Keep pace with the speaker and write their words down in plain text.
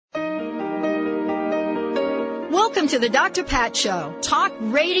Welcome to the Dr. Pat Show. Talk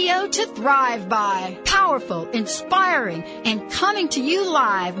radio to thrive by. Powerful, inspiring, and coming to you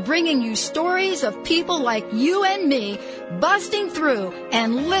live, bringing you stories of people like you and me busting through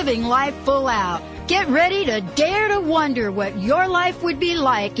and living life full out. Get ready to dare to wonder what your life would be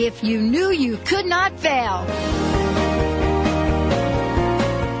like if you knew you could not fail.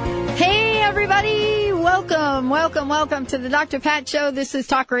 Hey, everybody. Welcome to the Dr. Pat Show. This is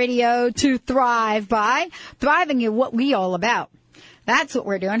Talk Radio to Thrive by. Thriving is what we all about. That's what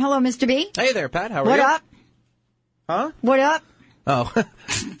we're doing. Hello, Mr. B. Hey there, Pat. How are you? What up? Huh? What up? Oh,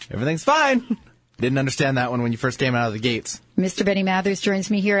 everything's fine. Didn't understand that one when you first came out of the gates. Mr. Betty Mathers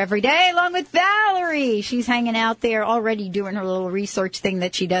joins me here every day along with Valerie. She's hanging out there already doing her little research thing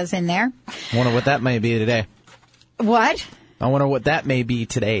that she does in there. I wonder what that may be today. What? I wonder what that may be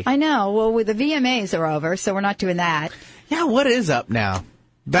today. I know. Well, the VMAs are over, so we're not doing that. Yeah, what is up now?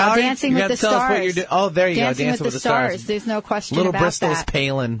 Valerie, Dancing with the tell Stars. Us what you're doing. Oh, there you go. Dancing with the Stars. There's no question Little about Bristol's that.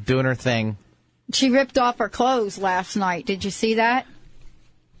 Palin doing her thing. She ripped off her clothes last night. Did you see that?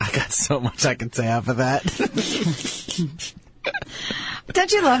 I got so much I can say off of that.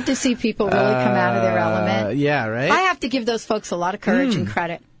 Don't you love to see people really come out of their element? Yeah, right? I have to give those folks a lot of courage and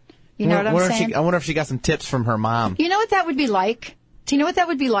credit. You know what I'm saying? I wonder if she got some tips from her mom. You know what that would be like? Do you know what that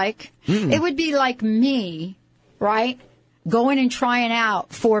would be like? It would be like me, right, going and trying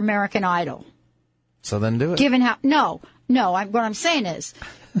out for American Idol. So then do it. What I'm saying is,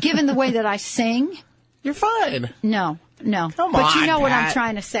 given the way that I sing. You're fine. No. Come but you on, know what Pat. I'm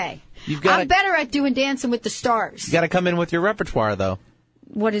trying to say. I'm better at doing Dancing with the Stars. You got to come in with your repertoire, though.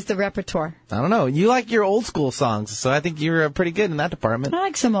 What is the repertoire? I don't know. You like your old school songs, so I think you're pretty good in that department. I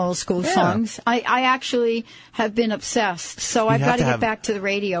like some old school songs. I actually have been obsessed, so I've got to get back to the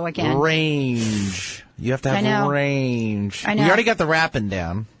radio again. Range. You have to have range. I know. You already got the rapping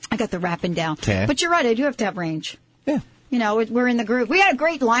down. I got the rapping down. Okay. But you're right, I do have to have range. Yeah. You know, we're in the group. We had a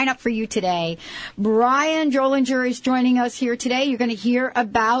great lineup for you today. Bryan Drollinger is joining us here today. You're going to hear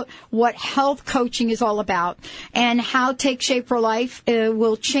about what health coaching is all about and how Take Shape for Life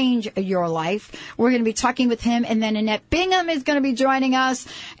will change your life. We're going to be talking with him, and then Annette Bingham is going to be joining us,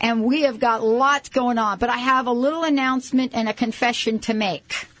 and we have got lots going on. But I have a little announcement and a confession to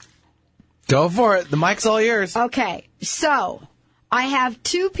make. Go for it. The mic's all yours. Okay, so I have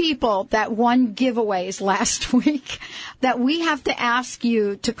two people that won giveaways last week that we have to ask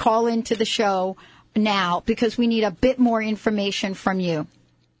you to call into the show now because we need a bit more information from you.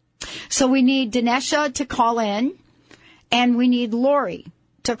 So we need Dinesha to call in, and we need Lori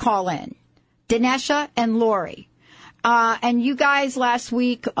to call in. Dinesha and Lori. And you guys last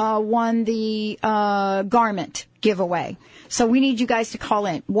week won the garment giveaway. So we need you guys to call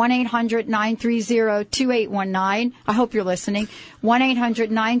in. 1-800-930-2819. I hope you're listening.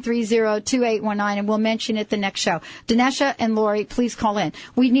 1-800-930-2819, and we'll mention it the next show. Dinesha and Lori, please call in.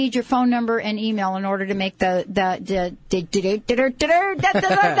 We need your phone number and email in order to make that's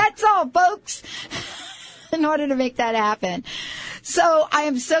all, folks. In order to make that happen. So I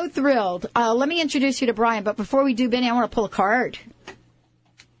am so thrilled. Let me introduce you to Bryan. But before we do, Benny, I want to pull a card.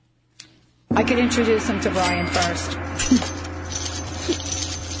 I could introduce him to Bryan first.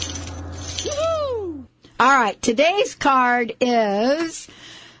 All right. Today's card is...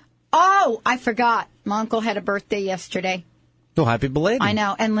 Oh, I forgot. My uncle had a birthday yesterday. So happy belated. I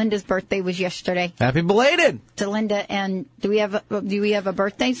know. And Linda's birthday was yesterday. Happy belated. To Linda. And do we have a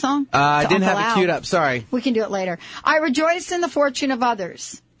birthday song? I didn't have it queued up. Sorry. We can do it later. I rejoice in the fortune of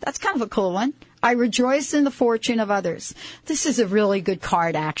others. That's kind of a cool one. I rejoice in the fortune of others. This is a really good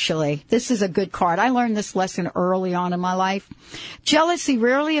card, actually. This is a good card. I learned this lesson early on in my life. Jealousy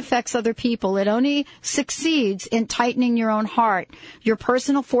rarely affects other people. It only succeeds in tightening your own heart. Your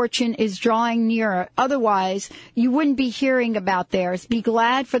personal fortune is drawing nearer. Otherwise, you wouldn't be hearing about theirs. Be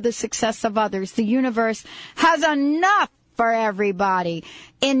glad for the success of others. The universe has enough for everybody.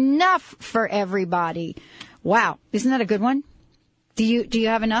 Enough for everybody. Wow. Isn't that a good one? Do you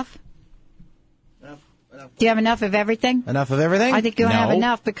have enough? Do you have enough of everything? Enough of everything? I think you'll have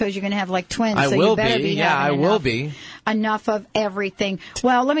enough because you're going to have like twins. I so will you better be. be Yeah, I having will enough. be. Enough of everything.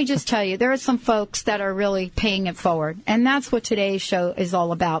 Well, let me just tell you, there are some folks that are really paying it forward, and that's what today's show is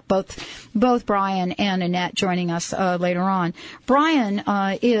all about. Both Bryan and Annette joining us later on. Bryan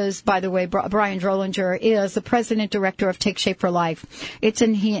is, by the way, Bryan Drollinger is the president director of Take Shape for Life. Is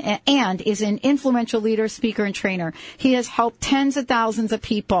an influential leader, speaker, and trainer. He has helped tens of thousands of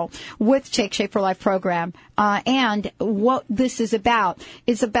people with Take Shape for Life program. And what this is about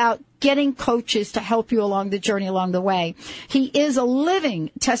getting coaches to help you along the journey along the way. He is a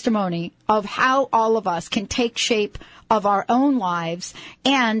living testimony of how all of us can take shape of our own lives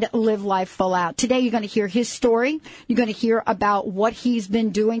and live life full out. Today, you're going to hear his story. You're going to hear about what he's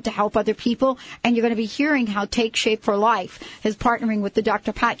been doing to help other people. And you're going to be hearing how Take Shape for Life is partnering with the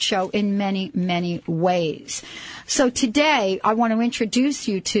Dr. Pat Show in many, many ways. So today, I want to introduce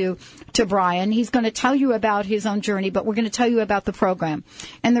you to Bryan. He's going to tell you about his own journey, but we're going to tell you about the program.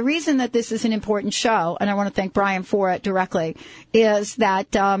 And the reason that this is an important show, and I want to thank Bryan for it directly, is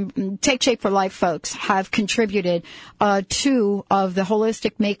that Take Shape for Life folks have contributed 2 of the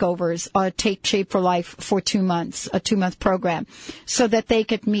holistic makeovers, Take Shape for Life for 2 months, a 2-month program, so that they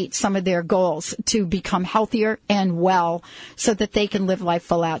could meet some of their goals to become healthier and well so that they can live life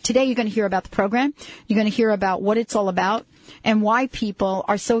full out. Today, you're going to hear about the program. You're going to hear about what it's all about and why people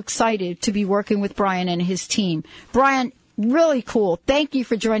are so excited to be working with Bryan and his team. Bryan, really cool. Thank you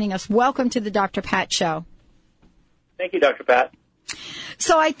for joining us. Welcome to the Dr. Pat Show. Thank you, Dr. Pat.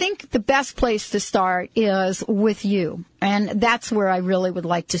 So I think the best place to start is with you, and that's where I really would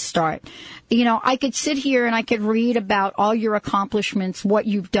like to start. You know, I could sit here and I could read about all your accomplishments, what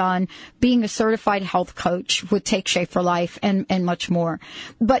you've done, being a certified health coach with Take Shape for Life, and much more.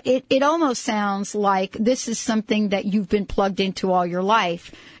 But it almost sounds like this is something that you've been plugged into all your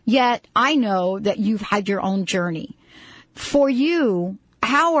life, yet I know that you've had your own journey. For you,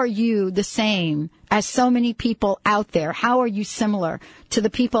 how are you the same as so many people out there? How are you similar to the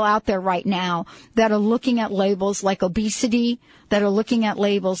people out there right now that are looking at labels like obesity, that are looking at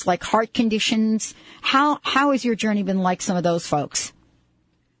labels like heart conditions? How has your journey been like some of those folks?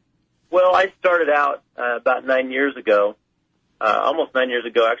 Well, I started out about 9 years ago, almost 9 years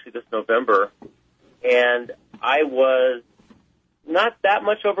ago, actually this November, and I was not that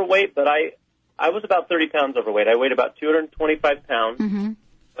much overweight, but I was about 30 pounds overweight. I weighed about 225 pounds,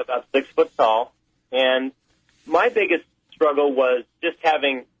 about 6 foot tall. And my biggest struggle was just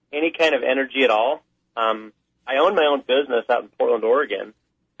having any kind of energy at all. I owned my own business out in Portland, Oregon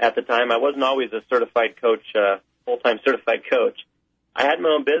at the time. I wasn't always a certified coach, full-time certified coach. I had my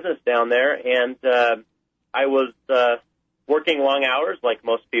own business down there, and I was working long hours like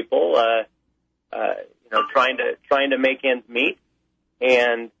most people, trying to make ends meet.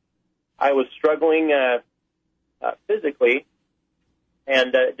 And I was struggling physically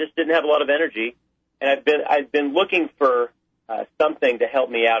and just didn't have a lot of energy. And I've been looking for something to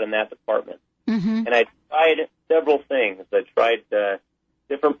help me out in that department. And I tried several things. I tried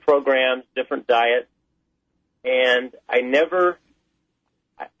different programs, different diets, and I'd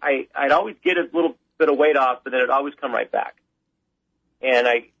always get a little bit of weight off, but then it'd always come right back. And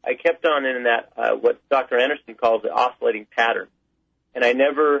I kept on in that what Dr. Anderson calls the oscillating pattern. And I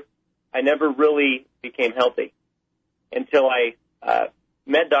never really became healthy until I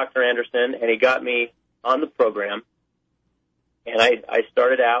met Dr. Anderson, and he got me on the program. And I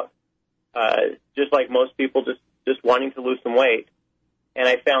started out just like most people, just wanting to lose some weight. And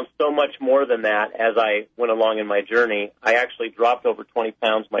I found so much more than that as I went along in my journey. I actually dropped over 20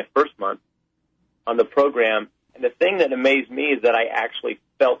 pounds my first month on the program. And the thing that amazed me is that I actually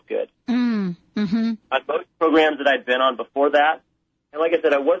felt good. On most programs that I'd been on before that, and like I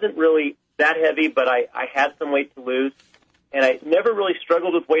said, I wasn't really that heavy, but I had some weight to lose. And I never really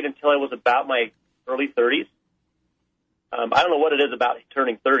struggled with weight until I was about my early 30s. I don't know what it is about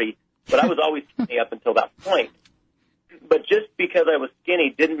turning 30, but I was always skinny up until that point. But just because I was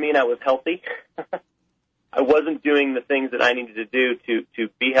skinny didn't mean I was healthy. I wasn't doing the things that I needed to do to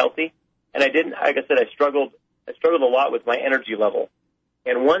be healthy. And I didn't, like I said, I struggled a lot with my energy level.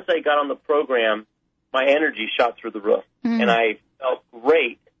 And once I got on the program, my energy shot through the roof. And I felt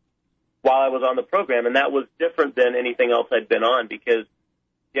great while I was on the program. And that was different than anything else I'd been on, because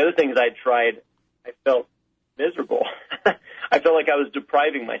the other things I'd tried, I felt miserable. I felt like I was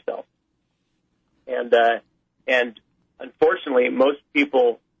depriving myself. And unfortunately, most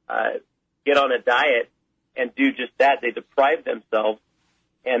people get on a diet and do just that. They deprive themselves,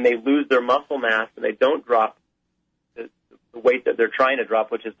 and they lose their muscle mass, and they don't drop the weight that they're trying to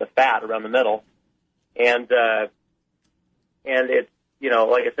drop, which is the fat around the middle. And it's,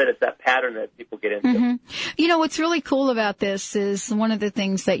 like I said, it's that pattern that people get into. What's really cool about this is one of the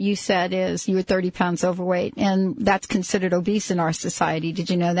things that you said is you were 30 pounds overweight, and that's considered obese in our society. Did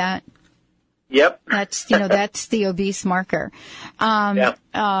you know that? Yep. That's the obese marker, in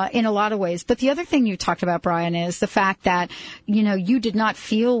a lot of ways. But the other thing you talked about, Bryan, is the fact that, you did not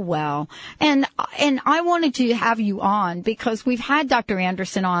feel well. And I wanted to have you on because we've had Dr.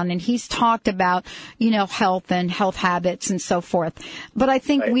 Anderson on, and he's talked about, health and health habits and so forth. But I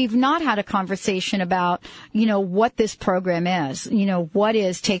think we've not had a conversation about, what this program is, what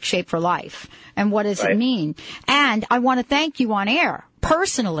is Take Shape for Life and what does it mean? And I want to thank you on air,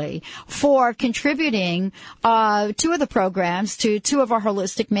 personally for contributing two of the programs to two of our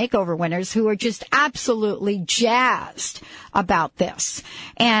holistic makeover winners who are just absolutely jazzed about this.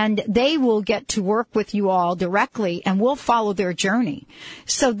 And they will get to work with you all directly, and we'll follow their journey.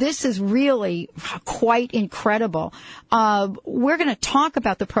 So this is really quite incredible. We're going to talk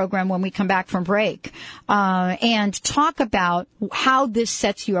about the program when we come back from break, and talk about how this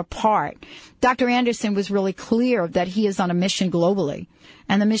sets you apart. Dr. Anderson was really clear that he is on a mission globally.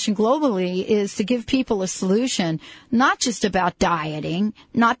 And the mission globally is to give people a solution, not just about dieting,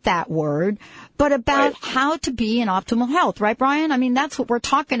 not that word, but about how to be in optimal health. Right, Bryan? I mean, that's what we're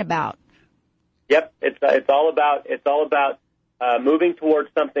talking about. Yep. It's all about moving towards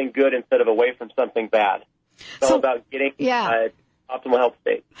something good instead of away from something bad. It's all about getting optimal health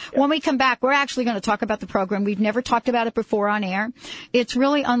state. Yeah. When we come back, we're actually going to talk about the program. We've never talked about it before on air. It's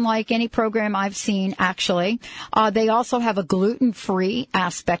really unlike any program I've seen, actually. They also have a gluten-free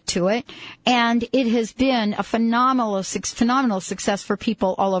aspect to it, and it has been a phenomenal success for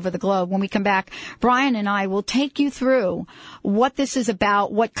people all over the globe. When we come back, Bryan and I will take you through what this is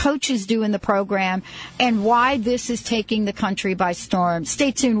about, what coaches do in the program, and why this is taking the country by storm.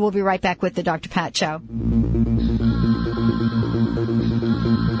 Stay tuned. We'll be right back with the Dr. Pat Show.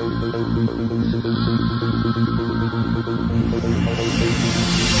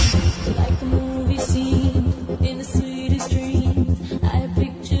 Like a movie scene in the sweetest dreams, I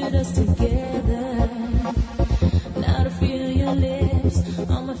pictured us together. Now to feel your lips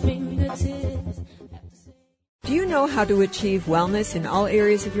on my fingertips. Do you know how to achieve wellness in all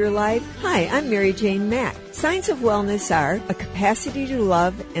areas of your life? Hi, I'm Mary Jane Mack. Signs of wellness are a capacity to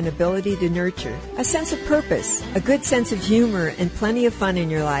love and ability to nurture, a sense of purpose, a good sense of humor and plenty of fun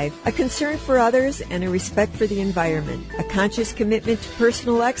in your life, a concern for others and a respect for the environment, a conscious commitment to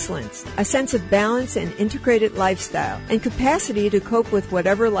personal excellence, a sense of balance and integrated lifestyle, and capacity to cope with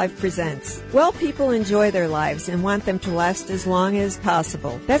whatever life presents. Well people enjoy their lives and want them to last as long as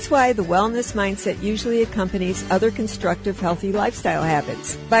possible. That's why the wellness mindset usually accompanies other constructive, healthy lifestyle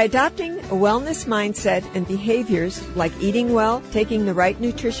habits. By adopting a wellness mindset and behaviors like eating well, taking the right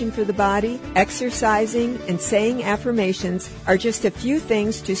nutrition for the body, exercising, and saying affirmations are just a few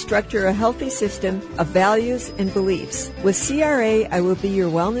things to structure a healthy system of values and beliefs. With CRA, I will be your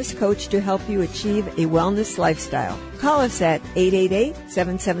wellness coach to help you achieve a wellness lifestyle. Call us at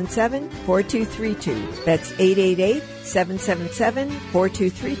 888-777-4232. That's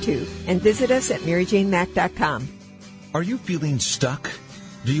 888-777-4232. And visit us at MaryJaneMack.com. Are you feeling stuck?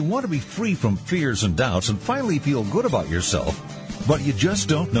 Do you want to be free from fears and doubts and finally feel good about yourself, but you just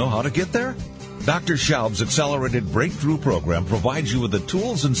don't know how to get there? Dr. Schaub's Accelerated Breakthrough Program provides you with the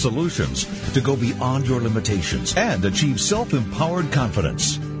tools and solutions to go beyond your limitations and achieve self-empowered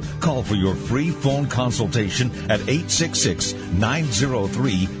confidence. Call for your free phone consultation at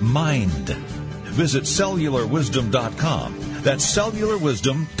 866-903-MIND. Visit cellularwisdom.com. That's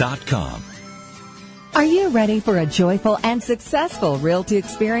cellularwisdom.com. Are you ready for a joyful and successful realty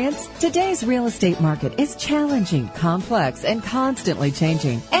experience? Today's real estate market is challenging, complex, and constantly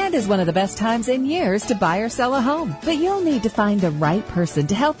changing, and is one of the best times in years to buy or sell a home. But you'll need to find the right person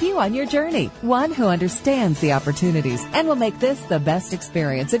to help you on your journey, one who understands the opportunities and will make this the best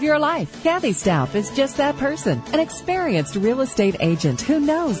experience of your life. Kathy Staup is just that person, an experienced real estate agent who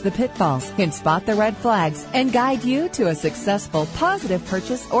knows the pitfalls, can spot the red flags, and guide you to a successful, positive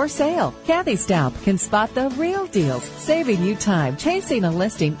purchase or sale. Kathy Staup can spot the real deals, saving you time chasing a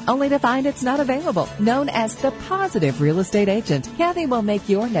listing only to find it's not available. Known as the Positive Real Estate Agent, Kathy will make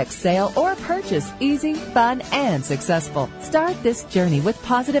your next sale or purchase easy, fun, and successful. Start this journey with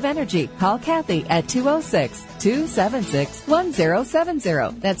positive energy. Call Kathy at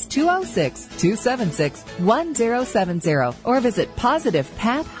 206-276-1070. That's 206-276-1070. Or visit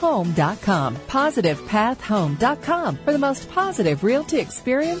PositivePathHome.com. PositivePathHome.com for the most positive realty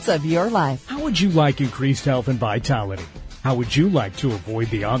experience of your life. How would you like increased health and vitality? How would you like to avoid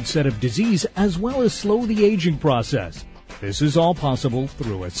the onset of disease as well as slow the aging process? This is all possible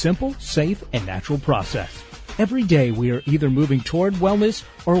through a simple, safe, and natural process. Every day we are either moving toward wellness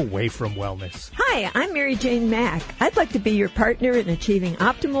or away from wellness. Hi, I'm Mary Jane Mack. I'd like to be your partner in achieving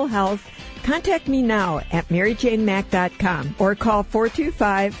optimal health. Contact me now at MaryJaneMack.com or call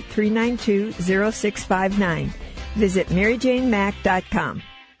 425-392-0659. Visit MaryJaneMack.com.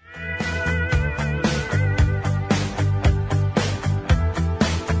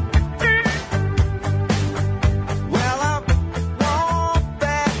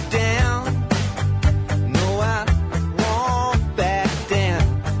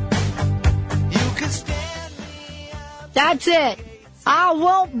 That's it. I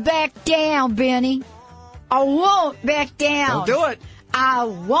won't back down, Benny. I won't back down. Don't do it. I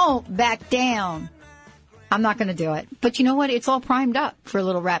won't back down. I'm not going to do it. But you know what? It's all primed up for a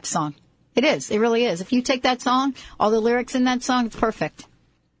little rap song. It is. It really is. If you take that song, all the lyrics in that song, it's perfect.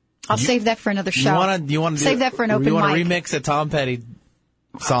 I'll save that for another show. You want to save that for an open mic. You want to remix a Tom Petty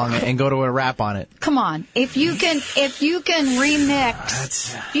song and go to a rap on it? Come on. If you can remix,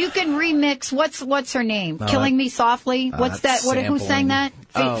 what's her name? Killing Me Softly. What's that? Who sang that?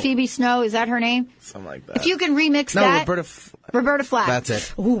 Phoebe Snow. Is that her name? Something like that. If you can remix that. Roberta Flack. That's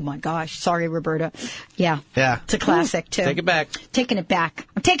it. Oh, my gosh. Sorry, Roberta. Yeah. It's a classic, too. Take it back. Taking it back.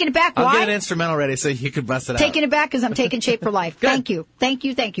 I'm taking it back. I'll Why? get an instrumental ready so you can bust it out. Taking it back because I'm taking Shape for Life. Thank you.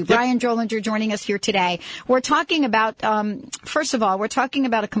 Yep. Bryan Drollinger joining us here today. We're talking about, first of all, we're talking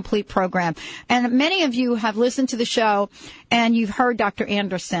about a complete program. And many of you have listened to the show and you've heard Dr.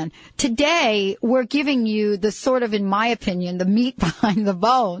 Anderson. Today, we're giving you the sort of, in my opinion, the meat behind the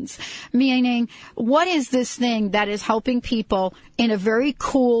bones. Meaning, what is this thing that is helping people in a very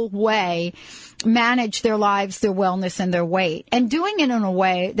cool way manage their lives, their wellness, and their weight, and doing it in a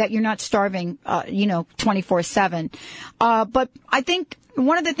way that you're not starving, 24/7. But I think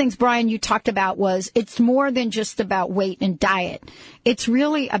one of the things, Bryan, you talked about was it's more than just about weight and diet. It's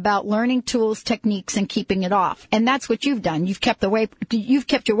really about learning tools, techniques, and keeping it off. And that's what you've done. You've kept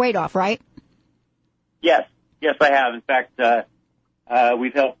your weight off, right? Yes, I have. In fact,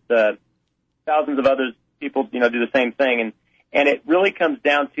 we've helped thousands of other people, do the same thing. And it really comes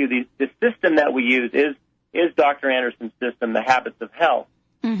down to the system that we use is Dr. Anderson's system, the Habits of Health.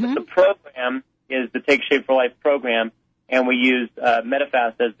 Mm-hmm. But the program is the Take Shape for Life program, and we use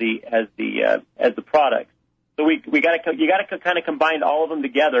Medifast as the product. So you got to kind of combine all of them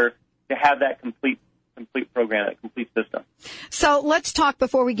together to have that complete program, that complete system. So let's talk,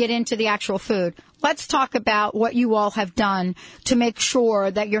 before we get into the actual food, let's talk about what you all have done to make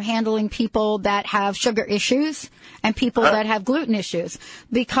sure that you're handling people that have sugar issues and people that have gluten issues.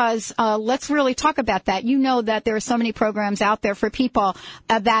 Because let's really talk about that. You know that there are so many programs out there for people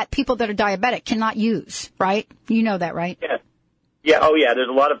that people that are diabetic cannot use, right? You know that, right? Yes. Yeah. Oh, yeah. There's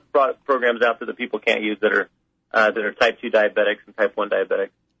a lot of programs out there that people can't use that are type 2 diabetics and type 1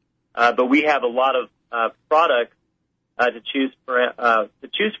 diabetics. But we have a lot of products to choose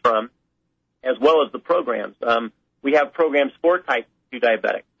from, as well as the programs. We have programs for type 2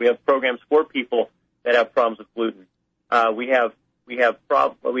 diabetics. We have programs for people that have problems with gluten. We have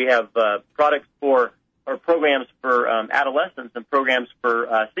products for, or programs for adolescents and programs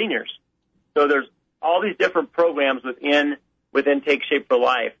for seniors. So there's all these different programs within Take Shape for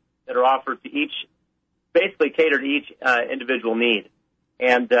Life that are offered to each, basically cater to each individual need.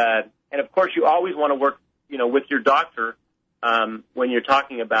 And of course, you always want to work, with your doctor when you're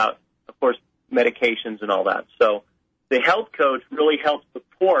talking about, of course, medications and all that. So the health coach really helps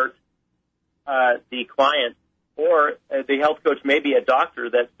support the client, or the health coach may be a doctor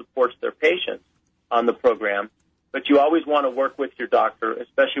that supports their patients on the program. But you always want to work with your doctor,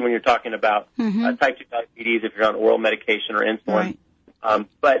 especially when you're talking about type 2 diabetes, if you're on oral medication or insulin. Right.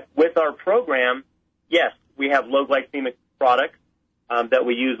 But with our program, yes, we have low glycemic products that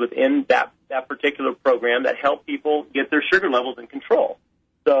we use within that particular program that help people get their sugar levels in control.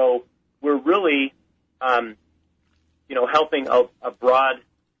 So we're really, helping a broad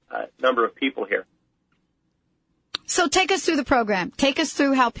number of people here. So take us through the program. Take us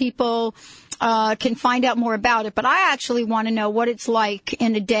through how people can find out more about it. But I actually want to know what it's like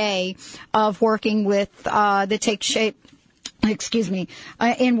in a day of working with the Take Shape,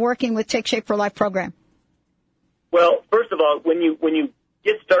 in working with Take Shape for Life program. Well, first of all, when you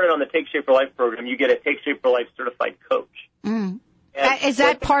get started on the Take Shape for Life program, you get a Take Shape for Life certified coach. Mm. Is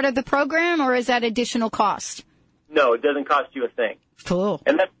that part of the program, or is that additional cost? No, it doesn't cost you a thing. Cool.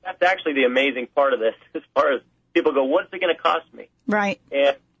 And that's actually the amazing part of this, as far as people go, what's it going to cost me? Right.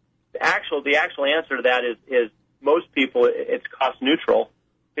 And the actual answer to that is most people, it's cost neutral,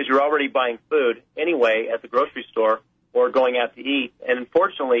 because you're already buying food anyway at the grocery store or going out to eat. And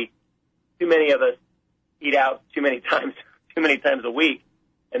unfortunately, too many of us eat out too many times a week,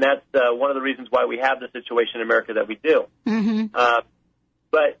 and that's one of the reasons why we have the situation in America that we do. Mm-hmm.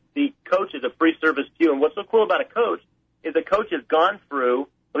 But the coach is a free service to you, and what's so cool about a coach is a coach has gone through,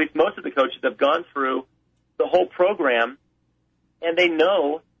 at least most of the coaches have gone through the whole program, and they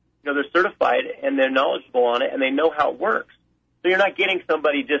know, they're certified and they're knowledgeable on it, and they know how it works. So you're not getting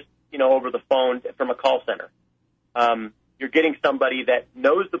somebody just, over the phone from a call center. You're getting somebody that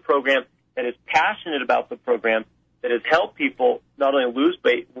knows the program, that is passionate about the program, that has helped people not only lose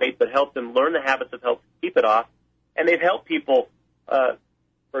weight, but help them learn the habits of health to keep it off. And they've helped people,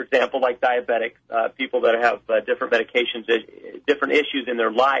 for example, like diabetics, people that have different medications, different issues in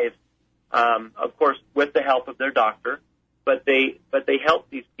their lives, of course, with the help of their doctor. but they help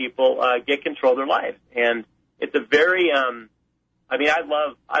these people get control of their lives. And it's a very I mean, I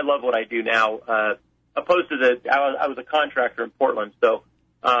love what I do now. Opposed to I was a contractor in Portland, so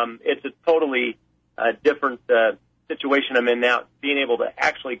it's a totally different situation I'm in now. Being able to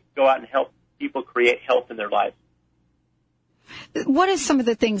actually go out and help people create health in their lives. What are some of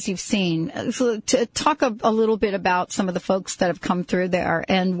the things you've seen? So to talk a little bit about some of the folks that have come through there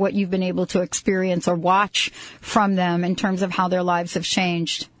and what you've been able to experience or watch from them in terms of how their lives have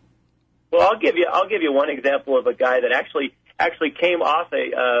changed. Well, I'll give you one example of a guy that actually came off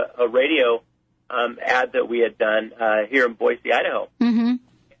a radio ad that we had done here in Boise, Idaho. Mm-hmm.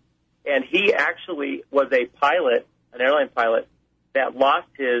 And he actually was a pilot, an airline pilot, that lost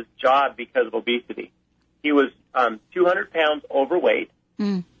his job because of obesity. He was 200 pounds overweight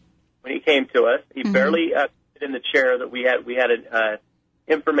when he came to us. He barely fit in the chair that we had. We had an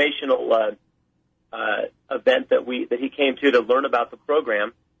informational event that he came to learn about the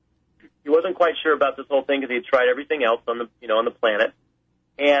program. He wasn't quite sure about this whole thing because he had tried everything else on the planet.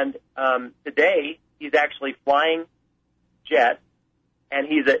 And today he's actually flying jet, and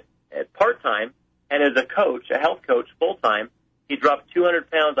he's at part-time, and as a coach, a health coach, full-time, he dropped 200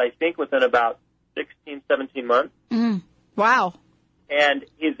 pounds, I think, within about 16, 17 months. Wow. And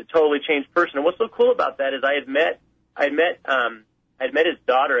he's a totally changed person. And what's so cool about that is I had met his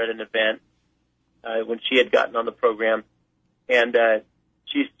daughter at an event when she had gotten on the program, and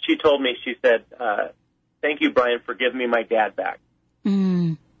she told me, she said, "Thank you, Bryan, for giving me my dad back."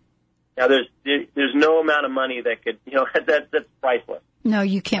 Now, there's no amount of money that could, that's priceless. No,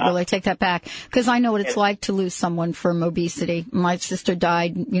 you can't really take that back, because I know what it's like to lose someone from obesity. My sister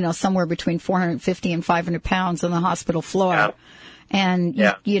died, somewhere between 450 and 500 pounds on the hospital floor. Yeah. And,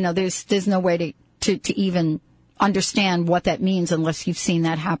 there's no way to even understand what that means unless you've seen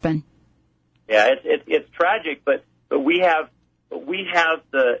that happen. Yeah, it's tragic, but we have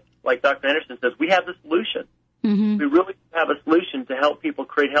the, like Dr. Anderson says, we have the solution. Mm-hmm. We really have a solution to help people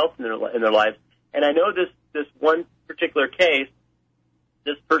create health in their lives. And I know this one particular case,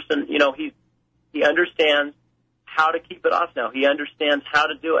 this person, he understands how to keep it off now. He understands how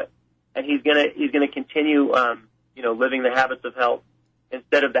to do it, and he's gonna continue, living the habits of health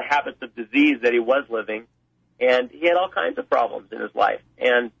instead of the habits of disease that he was living. And he had all kinds of problems in his life,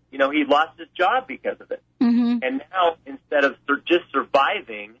 and he lost his job because of it. Mm-hmm. And now, instead of just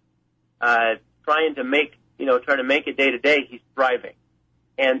surviving, trying to make it day to day, he's thriving.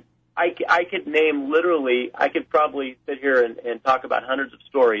 And I could name I could probably sit here and talk about hundreds of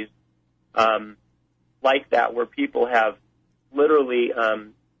stories like that where people have literally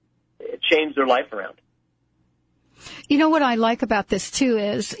changed their life around. You know what I like about this too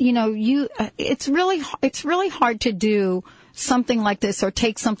is, it's really hard to do something like this or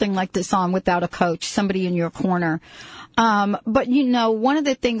take something like this on without a coach, somebody in your corner. But one of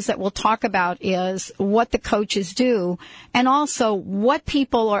the things that we'll talk about is what the coaches do, and also what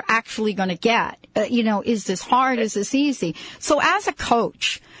people are actually going to get. Is this hard? Is this easy? So as a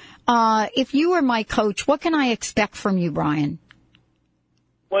coach, if you were my coach, what can I expect from you, Bryan?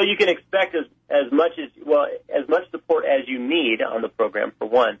 Well, you can expect as much support as you need on the program, for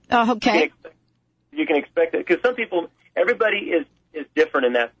one. Oh, okay. You can expect it, because everybody is different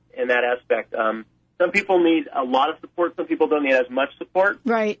in that aspect. Some people need a lot of support. Some people don't need as much support.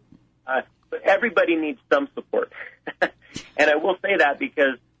 Right. But everybody needs some support. And I will say that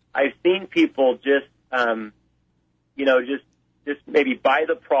because I've seen people just maybe buy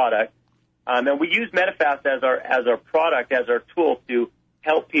the product. And we use Medifast as our product, as our tool to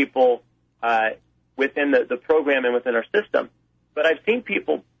help people within the program and within our system. But I've seen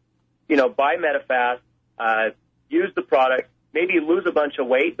people, buy Medifast, use the product, maybe lose a bunch of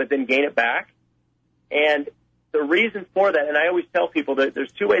weight, but then gain it back. And the reason for that, and I always tell people that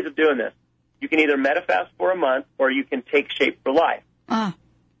there's two ways of doing this. You can either Medifast for a month, or you can take Shape for life.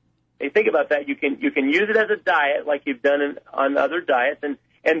 Hey, think about that. You can use it as a diet, like you've done on other diets. And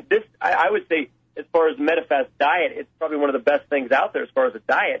this, I would say, as far as Medifast diet, it's probably one of the best things out there as far as a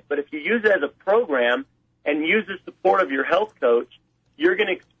diet. But if you use it as a program and use the support of your health coach, you're going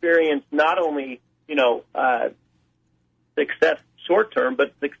to experience not only success short term,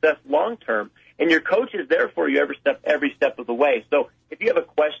 but success long term. And your coach is there for you every step of the way. So if you have a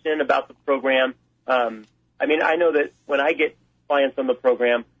question about the program, I know that when I get clients on the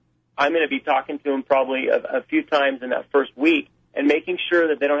program, I'm going to be talking to them probably a few times in that first week and making sure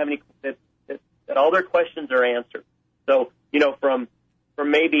that they don't have any that all their questions are answered. So from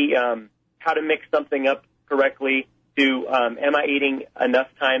maybe how to mix something up correctly to am I eating enough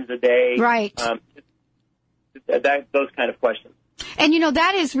times a day? Right. Those kind of questions. And,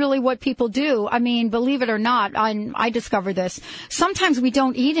 that is really what people do. I mean, believe it or not, I discovered this. Sometimes we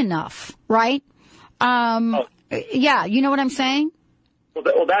don't eat enough, right? Yeah, you know what I'm saying?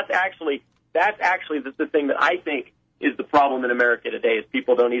 Well, that's actually the thing that I think is the problem in America today is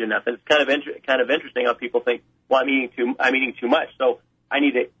people don't eat enough. And it's kind of interesting how people think, well, I'm eating too much, so I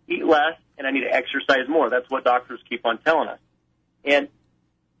need to eat less and I need to exercise more. That's what doctors keep on telling us. And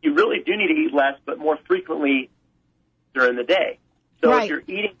you really do need to eat less, but more frequently during the day. So right. If you're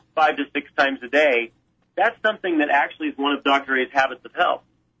eating 5 to 6 times a day, that's something that actually is one of Dr. A's habits of health.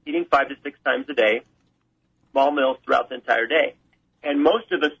 Eating 5 to 6 times a day, small meals throughout the entire day. And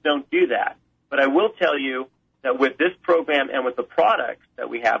most of us don't do that. But I will tell you that with this program and with the products that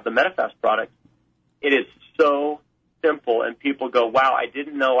we have, the Medifast products, it is so simple. And people go, wow, I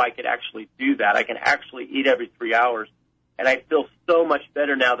didn't know I could actually do that. I can actually eat every 3 hours. And I feel so much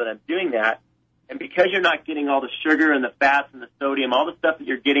better now that I'm doing that. And because you're not getting all the sugar and the fats and the sodium, all the stuff that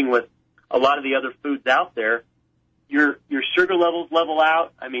you're getting with a lot of the other foods out there, your sugar levels level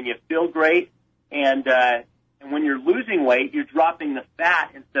out. I mean, you feel great. And when you're losing weight, you're dropping the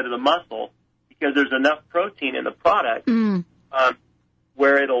fat instead of the muscle because there's enough protein in the product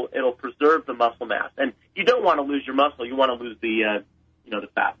where it'll preserve the muscle mass. And you don't want to lose your muscle. You want to lose the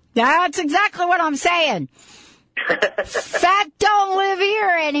fat. That's exactly what I'm saying. Fat don't live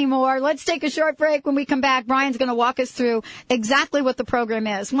here anymore. Let's take a short break. When we come back, Bryan's going to walk us through exactly what the program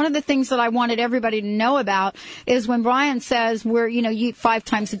is. One of the things that I wanted everybody to know about is when Bryan says you eat 5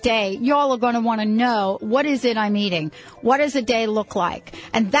 times a day, y'all are going to want to know, what is it I'm eating? What does a day look like?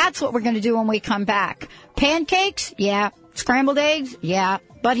 And that's what we're going to do when we come back. Pancakes? Yeah. Scrambled eggs? Yeah.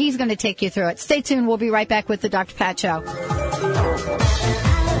 But he's going to take you through it. Stay tuned. We'll be right back with the Dr. Pat Show.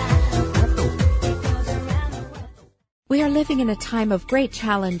 We are living in a time of great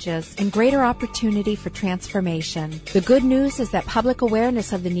challenges and greater opportunity for transformation. The good news is that public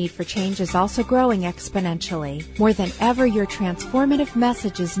awareness of the need for change is also growing exponentially. More than ever, your transformative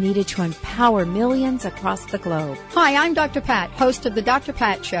message is needed to empower millions across the globe. Hi, I'm Dr. Pat, host of the Dr.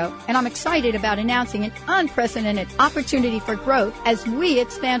 Pat Show, and I'm excited about announcing an unprecedented opportunity for growth as we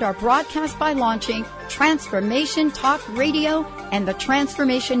expand our broadcast by launching Transformation Talk Radio and the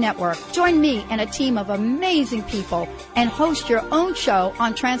Transformation Network. Join me and a team of amazing people and host your own show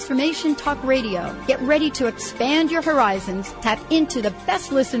on Transformation Talk Radio. Get ready to expand your horizons, tap into the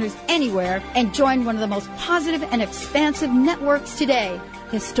best listeners anywhere, and join one of the most positive and expansive networks today.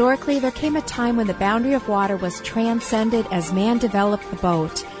 Historically, there came a time when the boundary of water was transcended as man developed the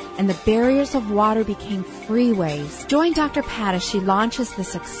boat, and the barriers of water became freeways. Join Dr. Pat as she launches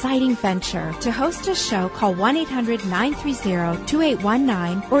this exciting venture. To host a show, call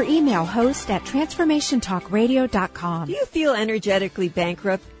 1-800-930-2819 or email host@transformationtalkradio.com. Do you feel energetically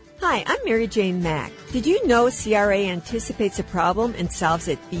bankrupt? Hi, I'm Mary Jane Mack. Did you know CRA anticipates a problem and solves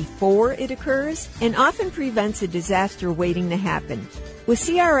it before it occurs and often prevents a disaster waiting to happen? With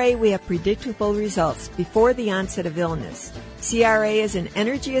CRA, we have predictable results before the onset of illness. CRA is an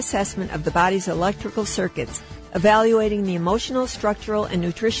energy assessment of the body's electrical circuits, evaluating the emotional, structural, and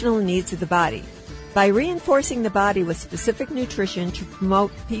nutritional needs of the body. By reinforcing the body with specific nutrition to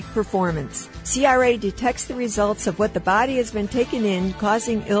promote peak performance, CRA detects the results of what the body has been taking in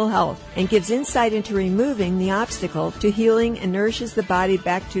causing ill health and gives insight into removing the obstacle to healing and nourishes the body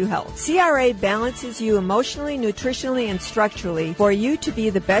back to health. CRA balances you emotionally, nutritionally, and structurally for you to be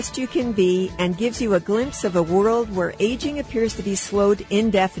the best you can be and gives you a glimpse of a world where aging appears to be slowed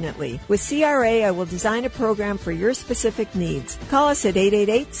indefinitely. With CRA, I will design a program for your specific needs. Call us at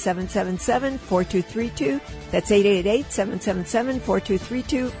 888-777-4232. That's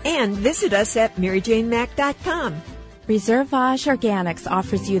 888-777-4232. And visit us at MaryJaneMack.com. Reservage Organics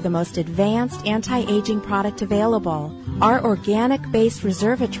offers you the most advanced anti-aging product available. Our organic-based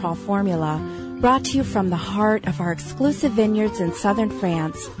Resveratrol formula, brought to you from the heart of our exclusive vineyards in southern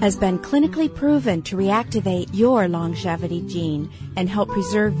France, has been clinically proven to reactivate your longevity gene and help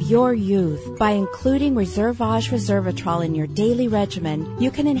preserve your youth. By including Reservage Resveratrol in your daily regimen,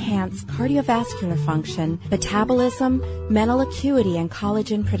 you can enhance cardiovascular function, metabolism, mental acuity, and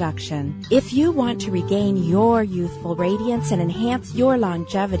collagen production. If you want to regain your youthful radiance and enhance your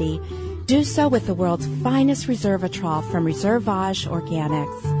longevity, do so with the world's finest Resveratrol from Reservage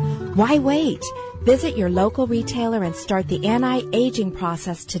Organics. Why wait? Visit your local retailer and start the anti-aging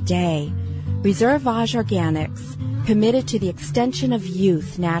process today. Reservage Organics, committed to the extension of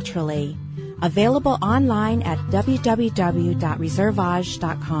youth naturally. Available online at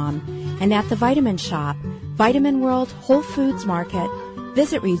www.reservage.com and at the Vitamin Shop, Vitamin World, Whole Foods Market.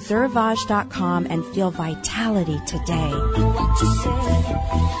 Visit reservage.com and feel vitality today. What you say,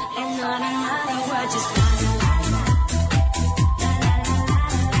 and not what you say.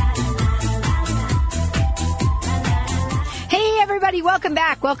 everybody. Welcome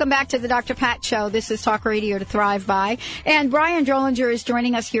back. Welcome back to the Dr. Pat Show. This is Talk Radio to Thrive By. And Bryan Drollinger is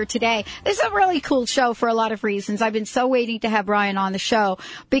joining us here today. This is a really cool show for a lot of reasons. I've been so waiting to have Bryan on the show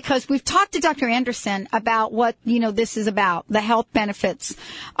because we've talked to Dr. Anderson about what, this is about, the health benefits.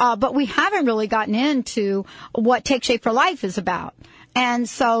 But we haven't really gotten into what Take Shape for Life is about. And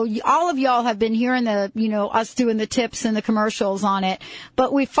so all of y'all have been hearing us doing the tips and the commercials on it.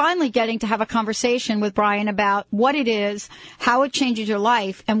 But we're finally getting to have a conversation with Bryan about what it is, how it changes your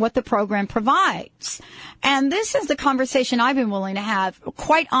life, and what the program provides. And this is the conversation I've been willing to have.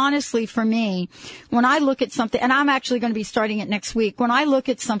 Quite honestly, for me, when I look at something, and I'm actually going to be starting it next week, when I look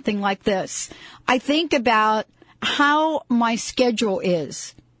at something like this, I think about how my schedule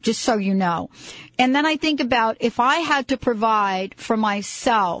is. Just so you know. And then I think about if I had to provide for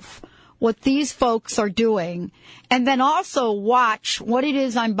myself what these folks are doing and then also watch what it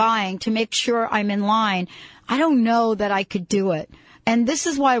is I'm buying to make sure I'm in line, I don't know that I could do it. And this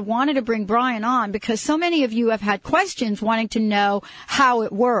is why I wanted to bring Bryan on, because so many of you have had questions wanting to know how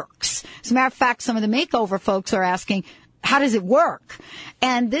it works. As a matter of fact, some of the makeover folks are asking, how does it work?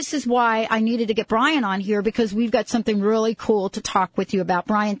 And this is why I needed to get Bryan on here, because we've got something really cool to talk with you about.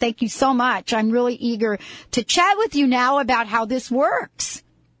 Bryan, thank you so much. I'm really eager to chat with you now about how this works.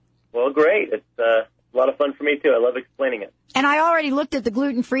 Well, great. It's a lot of fun for me, too. I love explaining it. And I already looked at the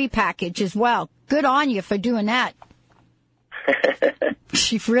gluten-free package as well. Good on you for doing that.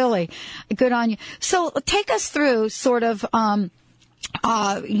 Really, good on you. So take us through sort of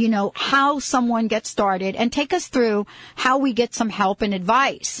how someone gets started, and take us through how we get some help and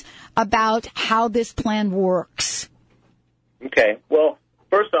advice about how this plan works. Okay. Well,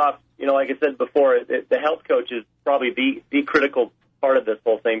 first off, like I said before, the health coach is probably the critical part of this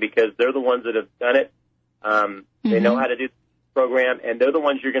whole thing, because they're the ones that have done it. They know how to do the program, and they're the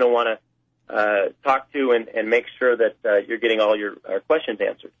ones you're going to want to talk to and make sure that you're getting all your questions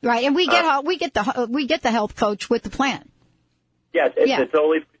answered. Right, and we get the health coach with the plan. Yes, it's a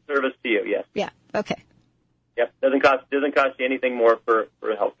totally free service to you. Yes. Yeah. Okay. Yep. Doesn't cost you anything more for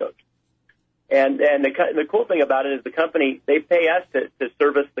a health coach. And the cool thing about it is the company, they pay us to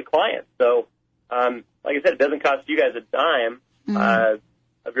service the client. So, like I said, it doesn't cost you guys a dime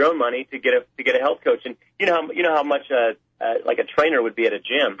of your own money to get a health coach. And you know how much like a trainer would be at a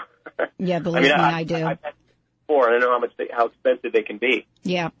gym. Yeah, believe me, I do. I've had before, and I know how expensive they can be.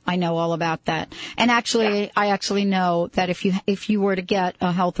 Yeah, I know all about that. And actually, I actually know that if you were to get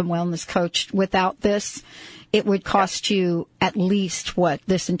a health and wellness coach without this, it would cost you at least what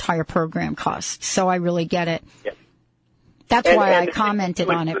this entire program costs. So I really get it. Yeah. That's why I commented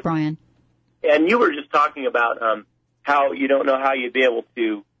on it, Bryan. And you were just talking about how you don't know how you'd be able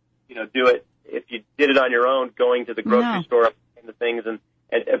to, do it if you did it on your own, going to the grocery store and the things, and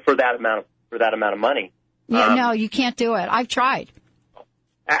for that amount of money. Yeah, no, you can't do it. I've tried.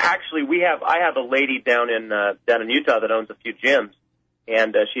 Actually, I have a lady down in Utah that owns a few gyms,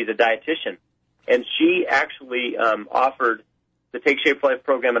 and she's a dietitian, and she actually offered the Take Shape for Life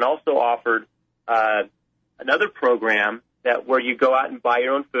program, and also offered another program where you go out and buy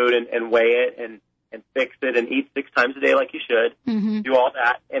your own food and weigh it and fix it and eat 6 times a day like you should, do all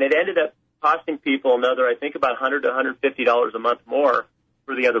that, and it ended up costing people another, I think, about $100 to $150 a month more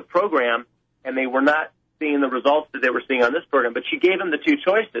for the other program, and they were not seeing the results that they were seeing on this program. But she gave them the 2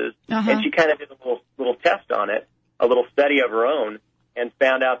 choices, and she kind of did a little test on it, a little study of her own, and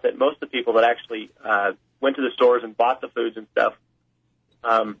found out that most of the people that actually went to the stores and bought the foods and stuff,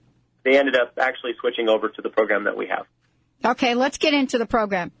 they ended up actually switching over to the program that we have. Okay, let's get into the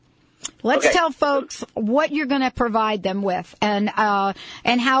program. Let's tell folks what you're going to provide them with, and how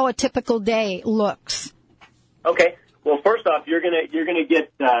a typical day looks. Okay. Well, first off, you're gonna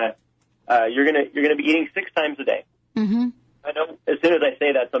get you're gonna be eating 6 times a day. Mm-hmm. I know. As soon as I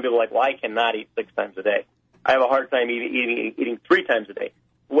say that, some people are like, "Well, I cannot eat 6 times a day. I have a hard time eating 3 times a day."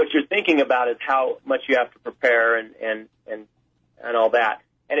 What you're thinking about is how much you have to prepare and all that.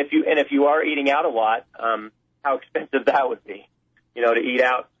 And if you are eating out a lot, how expensive that would be, to eat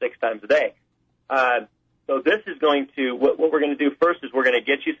out 6 times a day. So this is going to what we're going to do first is we're going to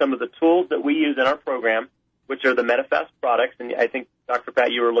get you some of the tools that we use in our program, which are the Medifast products, and I think, Dr.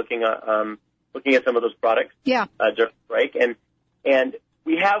 Pat, you were looking at some of those products. Yeah. During the break, and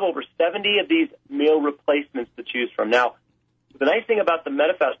we have over 70 of these meal replacements to choose from. Now, the nice thing about the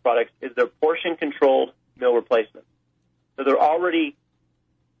Medifast products is they're portion-controlled meal replacements. So they're already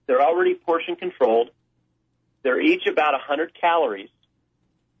portion-controlled. They're each about 100 calories,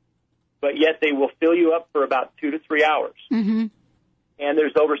 but yet they will fill you up for about 2 to 3 hours. Mm-hmm. And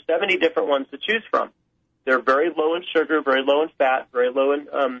there's over 70 different ones to choose from. They're very low in sugar, very low in fat, very low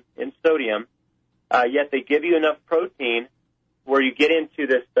in sodium, yet they give you enough protein where you get into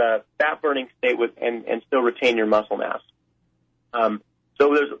this fat burning state and still retain your muscle mass.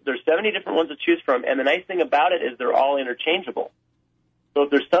 So there's 70 different ones to choose from, and the nice thing about it is they're all interchangeable. So if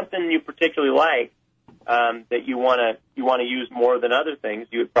there's something you particularly like that you want to use more than other things,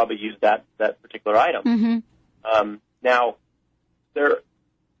 you would probably use that particular item. Mm-hmm. Now,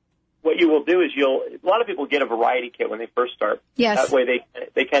 what you will do is a lot of people get a variety kit when they first start. Yes. That way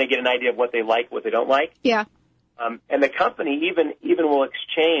they kind of get an idea of what they like, what they don't like. Yeah. And the company even will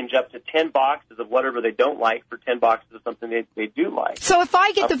exchange up to 10 boxes of whatever they don't like for 10 boxes of something they do like. So if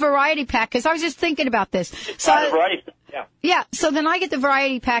I get the variety pack, because I was just thinking about this. So yeah. So then I get the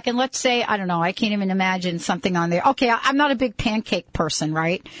variety pack, and let's say, I don't know, I can't even imagine something on there. Okay, I'm not a big pancake person,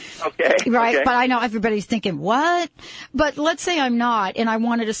 right? Okay. Right, okay. but I know everybody's thinking, what? But let's say I'm not, and I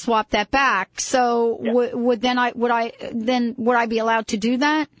wanted to swap that back. So would I be allowed to do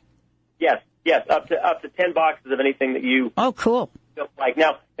that? Yes, up to 10 boxes of anything that you cool. don't like.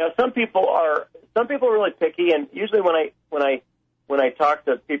 Now some people are really picky, and usually when I talk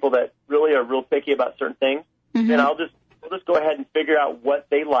to people that really are real picky about certain things, mm-hmm. then we'll just go ahead and figure out what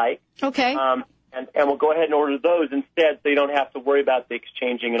they like. Okay. And we'll go ahead and order those instead, so you don't have to worry about the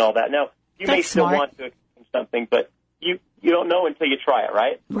exchanging and all that. Now you may still want to exchange something, but you don't know until you try it,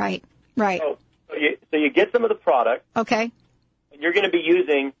 right? Right. So you get some of the product. Okay. And you're going to be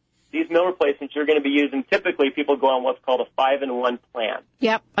using these meal replacements. You're going to be using, typically people go on what's called a 5-in-1 plan.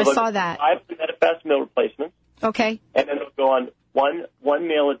 Yep, so I saw that. 5 Medifast meal replacements. Okay. And then they'll go on one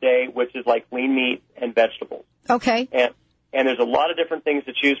meal a day, which is like lean meat and vegetables. Okay. And there's a lot of different things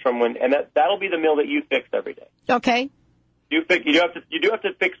to choose from and that'll be the meal that you fix every day. Okay. You do have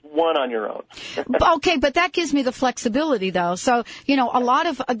to fix one on your own. Okay, but that gives me the flexibility, though. So, a lot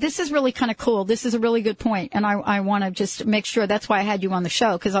of this is really kind of cool. This is a really good point, and I want to just make sure that's why I had you on the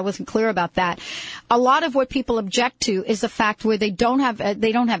show, because I wasn't clear about that. A lot of what people object to is the fact where they don't have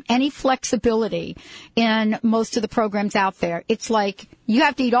any flexibility in most of the programs out there. It's like you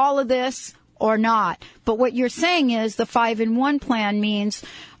have to eat all of this or not. But what you're saying is the 5-in-1 plan means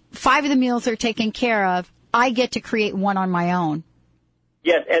 5 of the meals are taken care of. I get to create one on my own.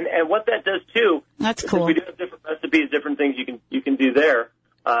 Yes, and what that does too. That's cool. We do have different recipes, different things you can do there.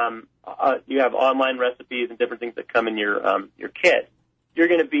 You have online recipes and different things that come in your kit. You're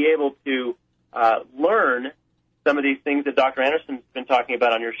going to be able to learn some of these things that Dr. Anderson's been talking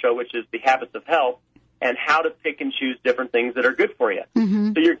about on your show, which is the habits of health and how to pick and choose different things that are good for you.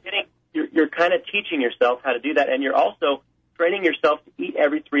 Mm-hmm. So you're kind of teaching yourself how to do that, and you're also training yourself to eat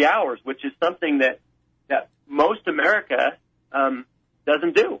every 3 hours, which is something that most America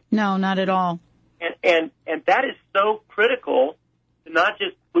doesn't do. No, not at all. And that is so critical to not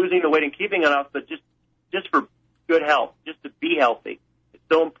just losing the weight and keeping it off, but just for good health, just to be healthy. It's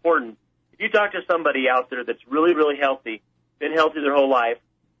so important. If you talk to somebody out there that's really, really healthy, been healthy their whole life,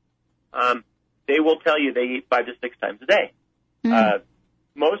 they will tell you they eat 5 to 6 times a day. Mm.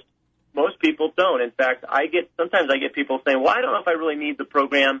 Most people don't. In fact, sometimes I get people saying, "Well, I don't know if I really need the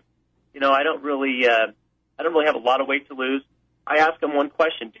program. I don't really have a lot of weight to lose." I ask them one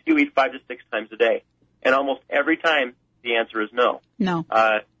question: do you eat 5 to 6 times a day? And almost every time the answer is no. No.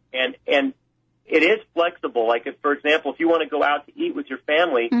 And it is flexible. Like, for example, if you want to go out to eat with your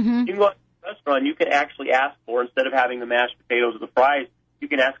family, mm-hmm. you can go out to a restaurant. You can actually ask for, instead of having the mashed potatoes or the fries, you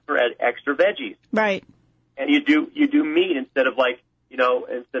can ask for extra veggies. Right. And you do meat instead of a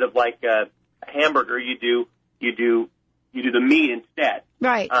hamburger. You do the meat instead.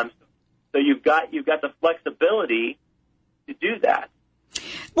 Right. So you've got the flexibility to do that.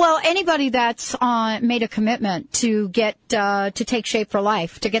 Well, anybody that's made a commitment to get to take shape for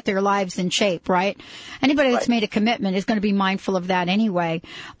life, to get their lives in shape, right? Anybody that's made a commitment is going to be mindful of that anyway.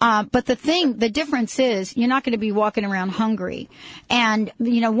 But the difference is you're not going to be walking around hungry. And,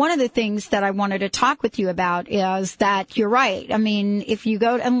 one of the things that I wanted to talk with you about is that you're right. I mean, if you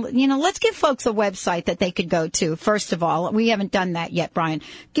go, and let's give folks a website that they could go to. First of all, we haven't done that yet, Bryan.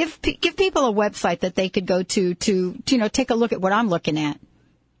 Give people a website that they could go to take a look at what I'm looking at.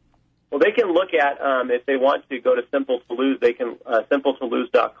 Well, they can look at, if they want to go to Simple to Lose, they can,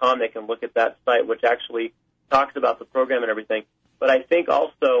 simpletolose.com, they can look at that site, which actually talks about the program and everything. But I think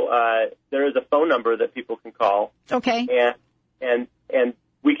also there is a phone number that people can call. Okay. And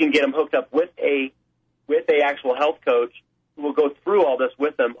we can get them hooked up with a actual health coach who will go through all this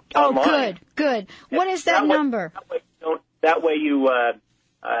with them online. Oh, good. What is that number? That way you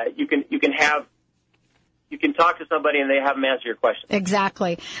can talk to somebody and they have them answer your question.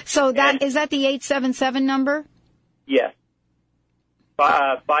 Exactly. So is that the 877 number? Yes.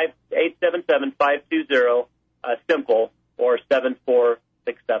 877-520 simple or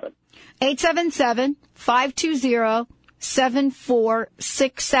 7467. 877-520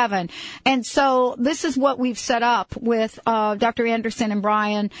 7467. And so this is what we've set up with Dr. Anderson and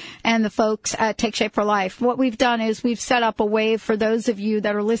Bryan and the folks at Take Shape for Life. What we've done is we've set up a way for those of you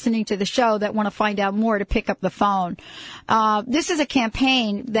that are listening to the show that want to find out more to pick up the phone. This is a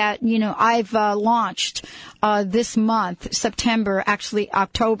campaign that, I've launched this month, September. Actually,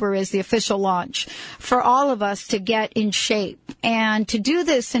 October is the official launch for all of us to get in shape and to do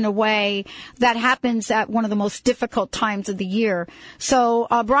this in a way that happens at one of the most difficult times of the year. So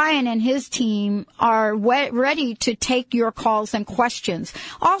Bryan and his team are ready to take your calls and questions.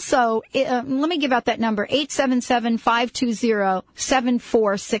 Also, let me give out that number,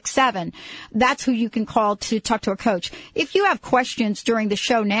 877-520-7467. That's who you can call to talk to a coach. If you have questions during the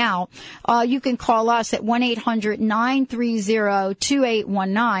show now, you can call us at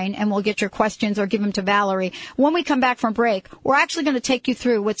 1-800-930-2819, and we'll get your questions or give them to Valerie. When we come back from break, we're actually going to take you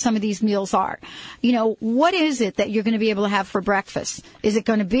through what some of these meals are. What is it that you're going to be able to have for breakfast? Is it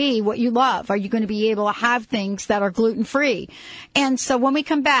going to be what you love? Are you going to be able to have things that are gluten-free? And so when we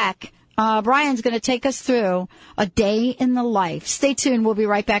come back, Bryan's going to take us through a day in the life. Stay tuned. We'll be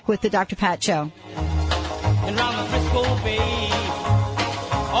right back with the Dr. Pat Show. And round the Frisco Bay,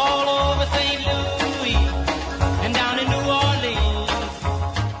 all over St. Louis, and down in New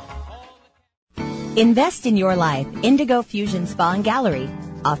Orleans. Invest in your life. Indigo Fusion Spa and Gallery,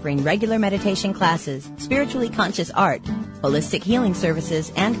 offering regular meditation classes, spiritually conscious art, holistic healing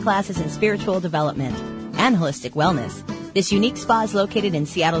services, and classes in spiritual development and holistic wellness. This unique spa is located in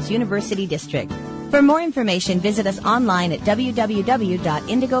Seattle's University District. For more information, visit us online at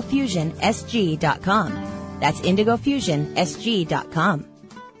www.indigofusionsg.com. That's indigofusionsg.com.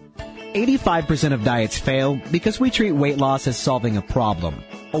 85% of diets fail because we treat weight loss as solving a problem.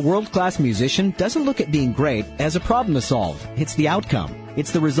 A world-class musician doesn't look at being great as a problem to solve. It's the outcome.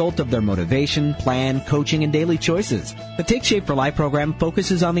 It's the result of their motivation, plan, coaching, and daily choices. The Take Shape for Life program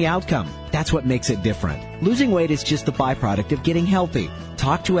focuses on the outcome. That's what makes it different. Losing weight is just the byproduct of getting healthy.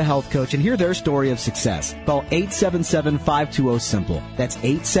 Talk to a health coach and hear their story of success. Call 877-520-SIMPLE. That's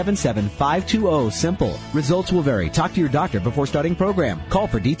 877-520-SIMPLE. Results will vary. Talk to your doctor before starting program. Call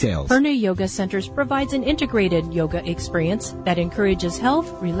for details. Perna Yoga Centers provides an integrated yoga experience that encourages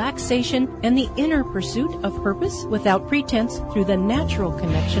health, relaxation, and the inner pursuit of purpose without pretense through the natural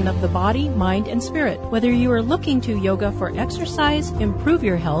connection of the body, mind, and spirit. Whether you are looking to yoga for exercise, improve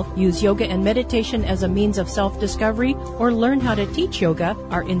your health, use yoga and meditation as a means of self-discovery, or learn how to teach yoga,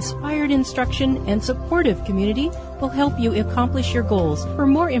 our inspired instruction and supportive community will help you accomplish your goals. For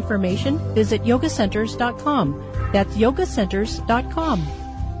more information, visit yogacenters.com. That's yogacenters.com.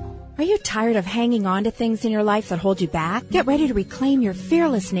 Are you tired of hanging on to things in your life that hold you back? Get ready to reclaim your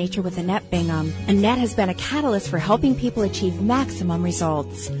fearless nature with Annette Bingham. Annette has been a catalyst for helping people achieve maximum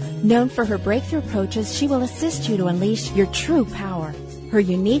results. Known for her breakthrough approaches, she will assist you to unleash your true power. Her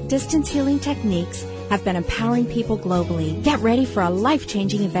unique distance healing techniques have been empowering people globally. Get ready for a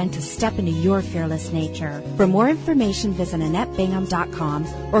life-changing event to step into your fearless nature. For more information, visit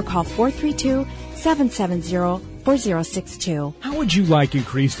AnnetteBingham.com or call 432-770-4062. How would you like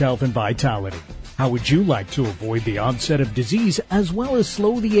increased health and vitality? How would you like to avoid the onset of disease as well as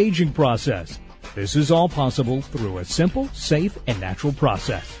slow the aging process? This is all possible through a simple, safe, and natural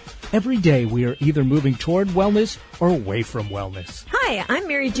process. Every day we are either moving toward wellness or away from wellness. Hi, I'm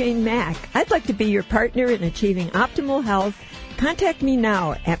Mary Jane Mack. I'd like to be your partner in achieving optimal health. Contact me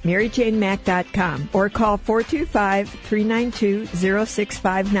now at maryjanemack.com or call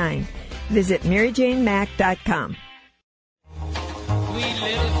 425-392-0659. Visit maryjanemack.com. Sweet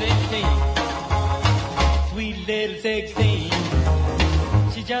little 16, sweet little 16,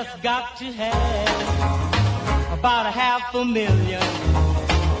 she just got to have about $500,000.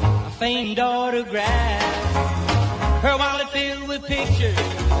 Famed autograph, her wallet filled with pictures,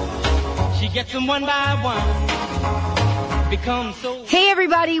 she gets them one by one, becomes so... Hey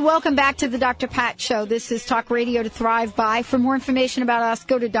everybody, welcome back to the Dr. Pat Show. This is Talk Radio to Thrive By. For more information about us,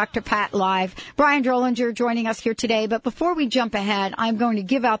 go to Dr. Pat Live. Bryan Drollinger joining us here today, but before we jump ahead, I'm going to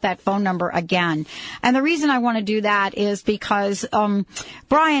give out that phone number again. And the reason I want to do that is because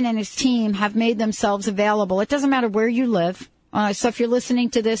Bryan and his team have made themselves available. It doesn't matter where you live. So if you're listening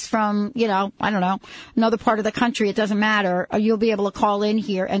to this from, another part of the country, it doesn't matter. You'll be able to call in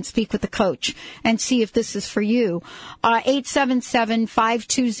here and speak with the coach and see if this is for you.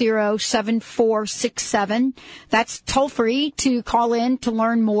 877-520-7467. That's toll free to call in to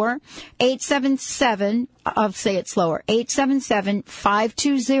learn more. 877, I'll say it slower,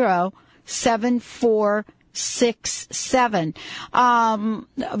 877-520-7467. 67.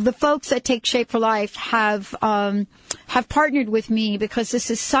 The folks that Take Shape for Life have partnered with me because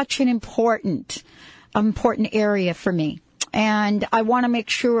this is such an important important area for me. And I want to make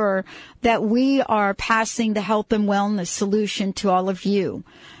sure that we are passing the health and wellness solution to all of you.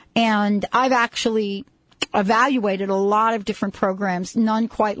 And I've actually evaluated a lot of different programs, none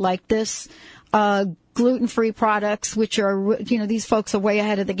quite like this. Gluten-free products, which are, these folks are way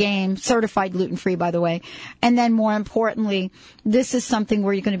ahead of the game, certified gluten-free, by the way. And then more importantly, this is something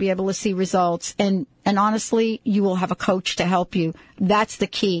where you're going to be able to see results. And honestly, you will have a coach to help you. That's the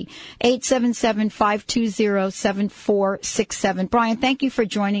key. 877-520-7467. Bryan, thank you for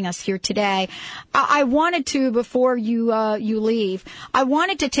joining us here today. I wanted to, before you leave, I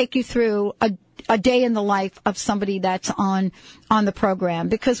wanted to take you through a day in the life of somebody that's on the program,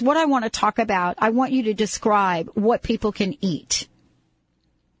 because what I want to talk about, I want you to describe what people can eat.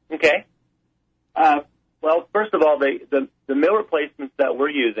 Okay. Well, first of all, the meal replacements that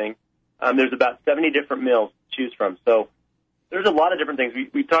we're using, there's about 70 different meals to choose from. So there's a lot of different things.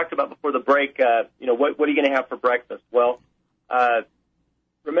 We talked about before the break, what are you going to have for breakfast? Well,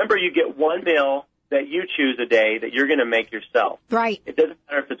 remember, you get one meal that you choose a day that you're going to make yourself. Right. It doesn't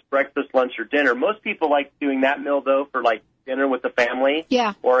matter if it's breakfast, lunch, or dinner. Most people like doing that meal, though, for, like, dinner with the family.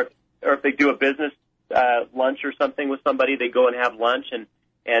 Yeah. Or if they do a business lunch or something with somebody, they go and have lunch and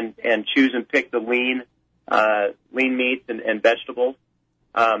choose and pick the lean meats and vegetables.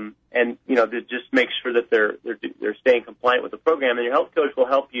 To just make sure that they're staying compliant with the program. And your health coach will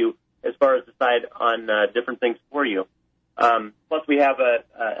help you as far as decide on different things for you. Plus, we have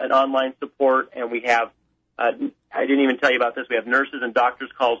an online support, and we have, I didn't even tell you about this, we have nurses and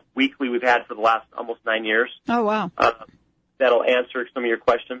doctors calls weekly we've had for the last almost 9 years. Oh, wow. That'll answer some of your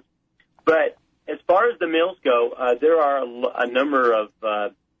questions. But as far as the meals go, there are a number of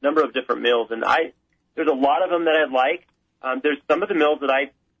different meals, and there's a lot of them that I like. There's some of the meals that I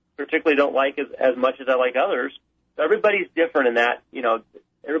particularly don't like as much as I like others. So everybody's different in that,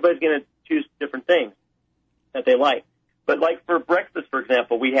 everybody's going to choose different things that they like. But like for breakfast, for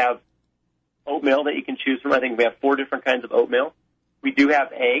example, we have oatmeal that you can choose from. I think we have 4 different kinds of oatmeal. We do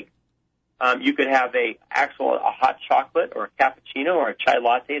have eggs. You could have a hot chocolate or a cappuccino or a chai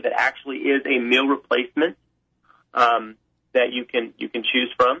latte that actually is a meal replacement that you can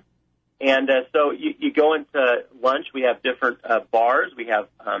choose from. And so you go into lunch. We have different bars. We have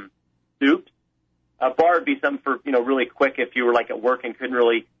soups. A bar would be something for really quick if you were like at work and couldn't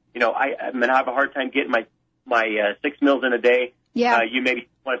really I have a hard time getting my 6 meals in a day. Yeah. You maybe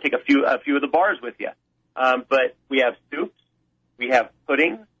want to take a few of the bars with you. But we have soups. We have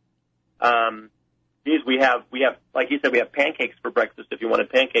puddings. We have, like you said, we have pancakes for breakfast if you wanted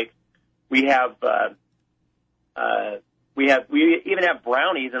pancakes. We even have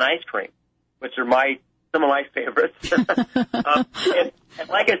brownies and ice cream, which are some of my favorites. And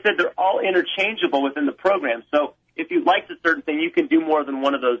like I said, they're all interchangeable within the program. So if you like a certain thing, you can do more than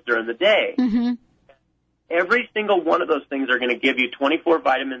one of those during the day. Mm-hmm. Every single one of those things are going to give you 24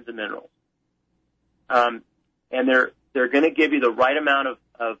 vitamins and minerals. And they're going to give you the right amount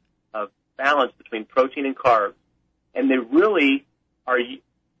of balance between protein and carbs. And they're really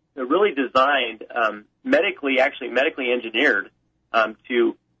designed, medically engineered,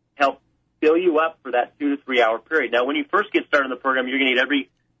 to help fill you up for that 2 to 3 hour period. Now, when you first get started in the program, you're going to eat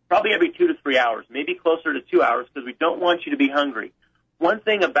probably every 2 to 3 hours, maybe closer to 2 hours, because we don't want you to be hungry. One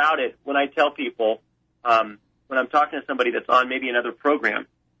thing about it, when I tell people, when I'm talking to somebody that's on maybe another program,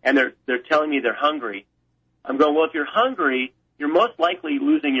 and they're telling me they're hungry, I'm going, well, if you're hungry, you're most likely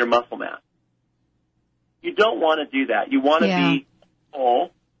losing your muscle mass. You don't want to do that. You want to be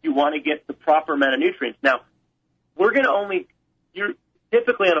full. You want to get the proper amount of nutrients. Now, you're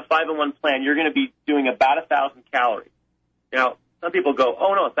typically on a 5-in-1 plan, you're going to be doing about 1,000 calories. Now, some people go,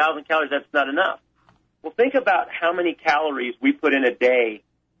 oh, no, 1,000 calories, that's not enough. Well, think about how many calories we put in a day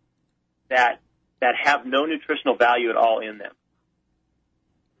that have no nutritional value at all in them.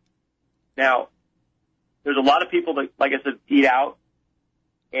 Now, there's a lot of people that, like I said, eat out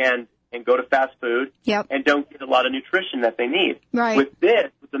and go to fast food and don't get a lot of nutrition that they need. Right. With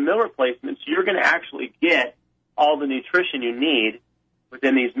the meal replacements, you're going to actually get all the nutrition you need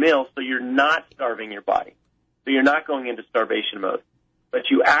within these meals, so you're not starving your body. So you're not going into starvation mode. But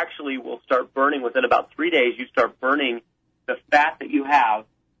you actually will start burning within about 3 days. You start burning the fat that you have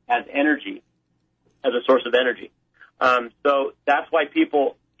as energy, as a source of energy. So that's why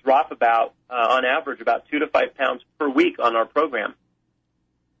people drop on average, about 2 to 5 pounds per week on our program.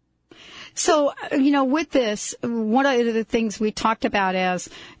 So, with this, one of the things we talked about is,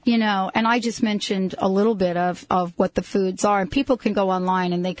 and I just mentioned a little bit of what the foods are, and people can go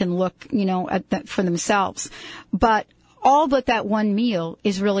online and they can look, at that for themselves. But all but that one meal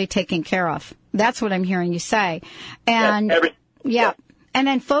is really taken care of. That's what I'm hearing you say. And And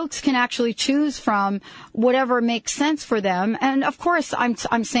then folks can actually choose from whatever makes sense for them. And of course,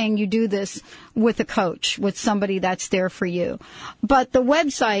 I'm saying you do this with a coach, with somebody that's there for you. But the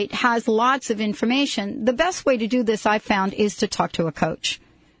website has lots of information. The best way to do this, I've found, is to talk to a coach.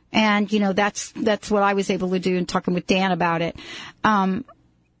 And, you know, that's what I was able to do in talking with Dan about it.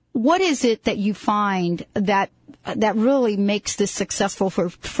 What is it that you find that really makes this successful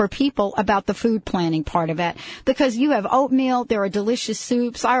for people about the food planning part of it? Because you have oatmeal, there are delicious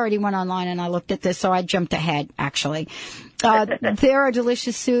soups. I already went online and I looked at this, so I jumped ahead, actually. There are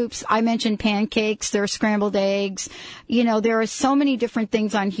delicious soups. I mentioned pancakes. There are scrambled eggs. You know, there are so many different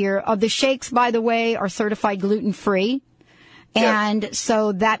things on here. The shakes, by the way, are certified gluten-free. And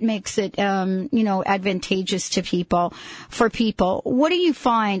so that makes it, you know, advantageous to people, for people. What do you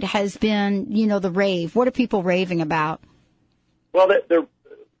find has been, you know, the rave? What are people raving about? Well,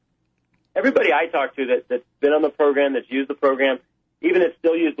 everybody I talk to that's been on the program, that's used the program, even that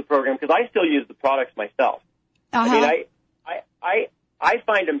still use the program, because I still use the products myself. I mean, I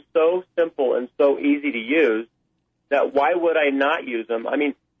find them so simple and so easy to use that why would I not use them? I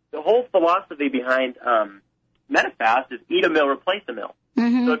mean, the whole philosophy behind MetaFast is eat a meal, replace a meal.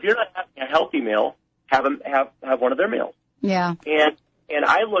 Mm-hmm. So if you're not having a healthy meal, have one of their meals. Yeah. And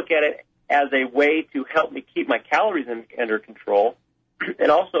I look at it as a way to help me keep my calories under control, and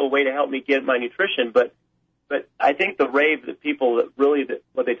also a way to help me get my nutrition. But I think the rave that people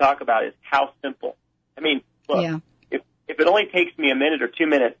what they talk about is how simple. I mean, look, if it only takes me a minute or 2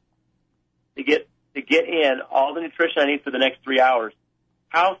 minutes to get in all the nutrition I need for the next 3 hours,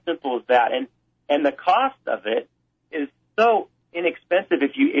 how simple is that? And the cost of it is so inexpensive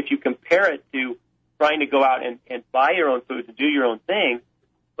if you compare it to trying to go out and buy your own foods and do your own thing.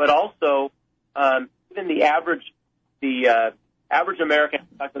 But also, even the average American,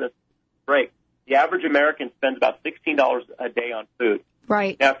 talk about this break, the average American spends about $16 a day on food.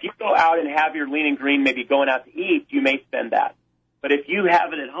 Right. Now, if you go out and have your lean and green, maybe going out to eat, you may spend that. But if you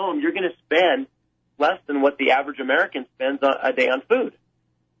have it at home, you're going to spend less than what the average American spends a day on food.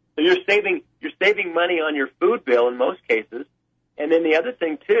 So you're saving money on your food bill in most cases. And then the other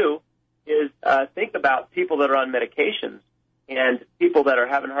thing, too, is think about people that are on medications and people that are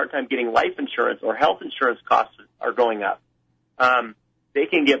having a hard time getting life insurance or health insurance costs are going up. They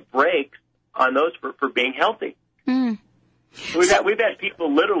can get breaks on those for being healthy. Mm. We've had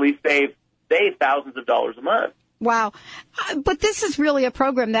people literally save thousands of dollars a month. Wow. But this is really a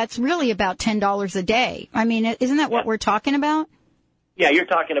program that's really about $10 a day. I mean, isn't that what we're talking about? Yeah, you're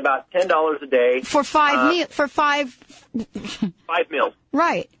talking about $10 a day for five five meals.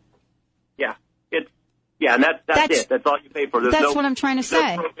 Right. Yeah, and that's it. That's all you pay for. That's what I'm trying to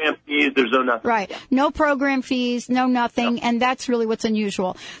say. No program fees. There's no nothing. Right. No program fees. No nothing. No. And that's really what's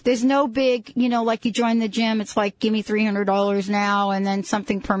unusual. There's no big, like you join the gym. It's like, give me $300 now and then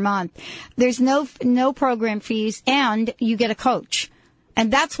something per month. There's no program fees, and you get a coach.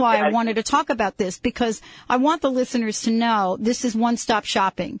 And that's why I wanted to talk about this, because I want the listeners to know this is one-stop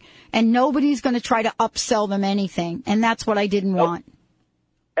shopping, and nobody's going to try to upsell them anything. And that's what I didn't want.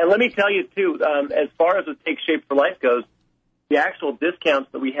 And let me tell you, too, as far as the Take Shape for Life goes, the actual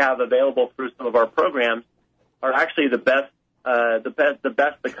discounts that we have available through some of our programs are actually the best the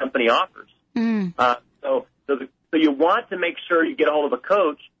company offers. Mm. So you want to make sure you get a hold of a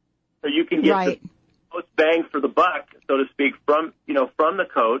coach so you can get the most bang for the buck, so to speak, from the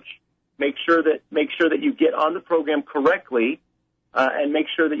coach. Make sure that you get on the program correctly, and make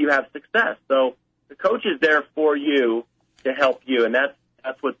sure that you have success. So the coach is there for you to help you, and that's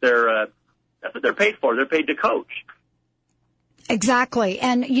what they're paid for. They're paid to coach. Exactly.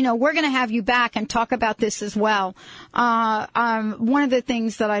 And, we're going to have you back and talk about this as well. One of the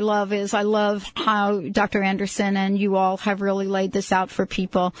things that I love is how Dr. Anderson and you all have really laid this out for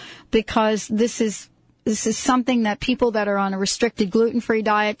people, because this is something that people that are on a restricted gluten-free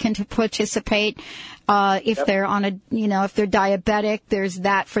diet can participate. If they're on if they're diabetic, there's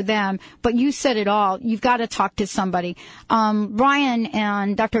that for them. But you said it all. You've got to talk to somebody. Bryan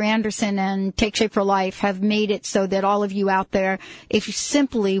and Dr. Anderson and Take Shape for Life have made it so that all of you out there, if you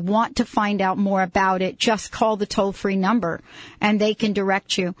simply want to find out more about it, just call the toll-free number and they can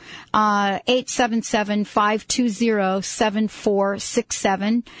direct you.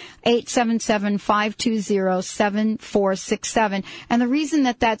 877-520-7467. 877-520-7467. And the reason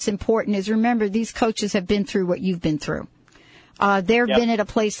that that's important is, remember, these coaches have been through what you've been through. They've been at a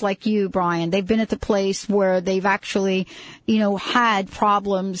place like you, Bryan. They've been at the place where they've actually, had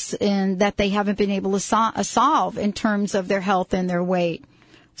problems and that they haven't been able to solve in terms of their health and their weight.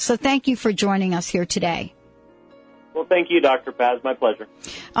 So thank you for joining us here today. Well, thank you, Dr. Paz. My pleasure.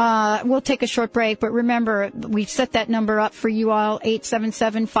 We'll take a short break, but remember, we set that number up for you all,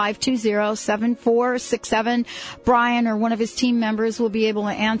 877-520-7467. Bryan or one of his team members will be able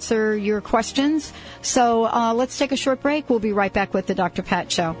to answer your questions. So let's take a short break. We'll be right back with the Dr.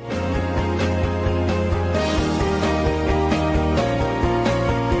 Pat Show.